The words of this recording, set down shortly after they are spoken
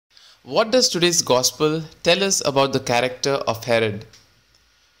What does today's gospel tell us about the character of Herod?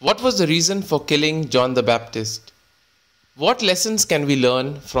 What was the reason for killing John the Baptist? What lessons can we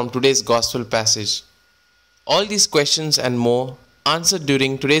learn from today's gospel passage? All these questions and more answered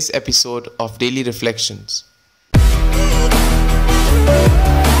during today's episode of Daily Reflections.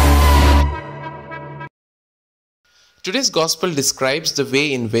 Today's gospel describes the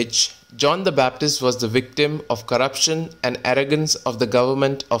way in which John the Baptist was the victim of corruption and arrogance of the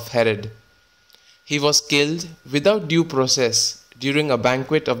government of Herod. He was killed without due process during a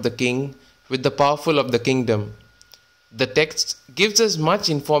banquet of the king with the powerful of the kingdom. The text gives us much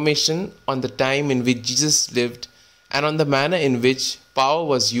information on the time in which Jesus lived and on the manner in which power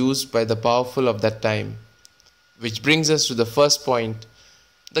was used by the powerful of that time. Which brings us to the first point,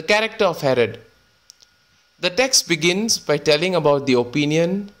 the character of Herod. The text begins by telling about the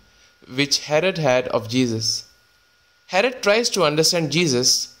opinion which Herod had of Jesus. Herod tries to understand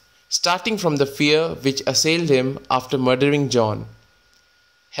Jesus, starting from the fear which assailed him after murdering John.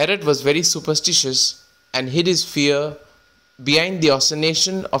 Herod was very superstitious and hid his fear behind the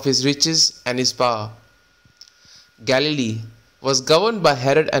ostentation of his riches and his power. Galilee was governed by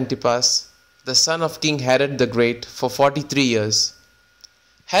Herod Antipas, the son of King Herod the Great, for 43 years.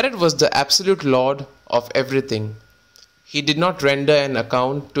 Herod was the absolute lord of everything. He did not render an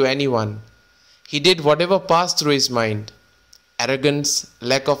account to anyone. He did whatever passed through his mind. Arrogance,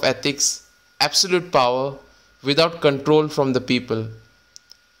 lack of ethics, absolute power, without control from the people.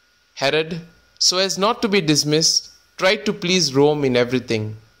 Herod, so as not to be dismissed, tried to please Rome in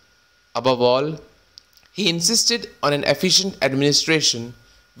everything. Above all, he insisted on an efficient administration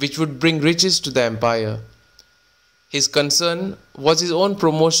which would bring riches to the empire. His concern was his own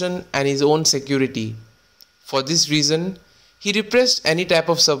promotion and his own security. For this reason, he repressed any type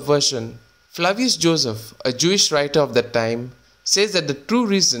of subversion. Flavius Joseph, a Jewish writer of that time, says that the true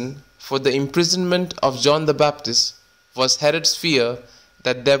reason for the imprisonment of John the Baptist was Herod's fear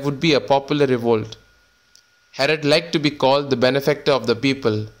that there would be a popular revolt. Herod liked to be called the benefactor of the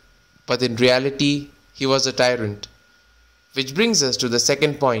people, but in reality, he was a tyrant. Which brings us to the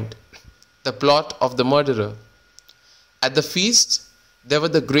second point, the plot of the murderer. At the feast, there were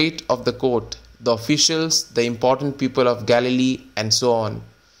the great of the court, the officials, the important people of Galilee, and so on.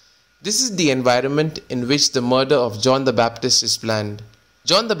 This is the environment in which the murder of John the Baptist is planned.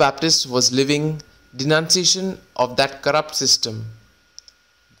 John the Baptist was living denunciation of that corrupt system.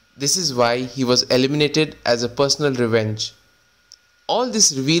 This is why he was eliminated as a personal revenge. All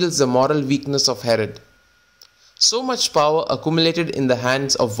this reveals the moral weakness of Herod. So much power accumulated in the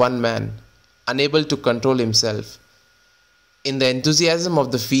hands of one man, unable to control himself. In the enthusiasm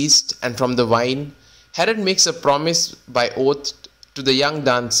of the feast and from the wine, Herod makes a promise by oath to the young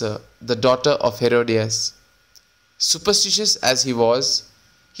dancer, the daughter of Herodias. Superstitious as he was,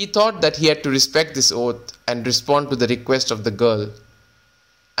 he thought that he had to respect this oath and respond to the request of the girl.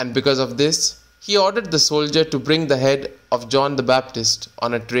 And because of this, he ordered the soldier to bring the head of John the Baptist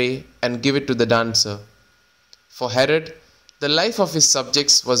on a tray and give it to the dancer. For Herod, the life of his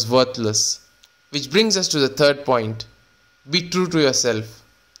subjects was worthless. Which brings us to the third point. Be true to yourself.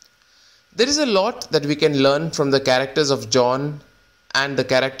 There is a lot that we can learn from the characters of John and the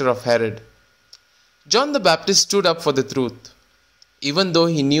character of Herod. John the Baptist stood up for the truth. Even though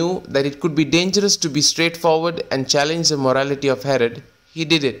he knew that it could be dangerous to be straightforward and challenge the morality of Herod, he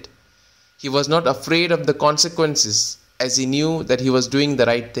did it. He was not afraid of the consequences, as he knew that he was doing the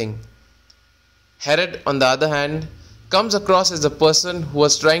right thing. Herod, on the other hand, comes across as a person who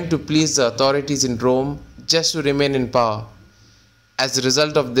was trying to please the authorities in Rome just to remain in power. As a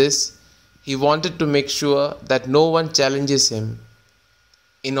result of this, he wanted to make sure that no one challenges him.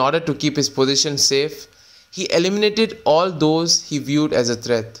 In order to keep his position safe, he eliminated all those he viewed as a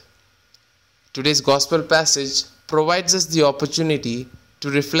threat. Today's gospel passage provides us the opportunity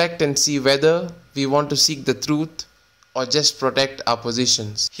to reflect and see whether we want to seek the truth or just protect our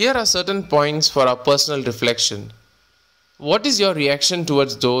positions. Here are certain points for our personal reflection. What is your reaction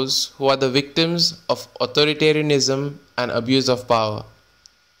towards those who are the victims of authoritarianism and abuse of power?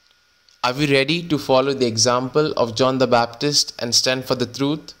 Are we ready to follow the example of John the Baptist and stand for the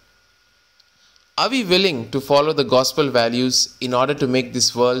truth? Are we willing to follow the gospel values in order to make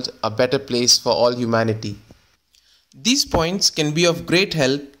this world a better place for all humanity? These points can be of great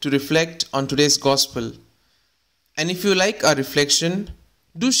help to reflect on today's gospel. And if you like our reflection,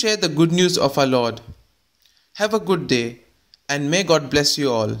 do share the good news of our Lord. Have a good day, and may God bless you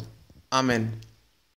all. Amen.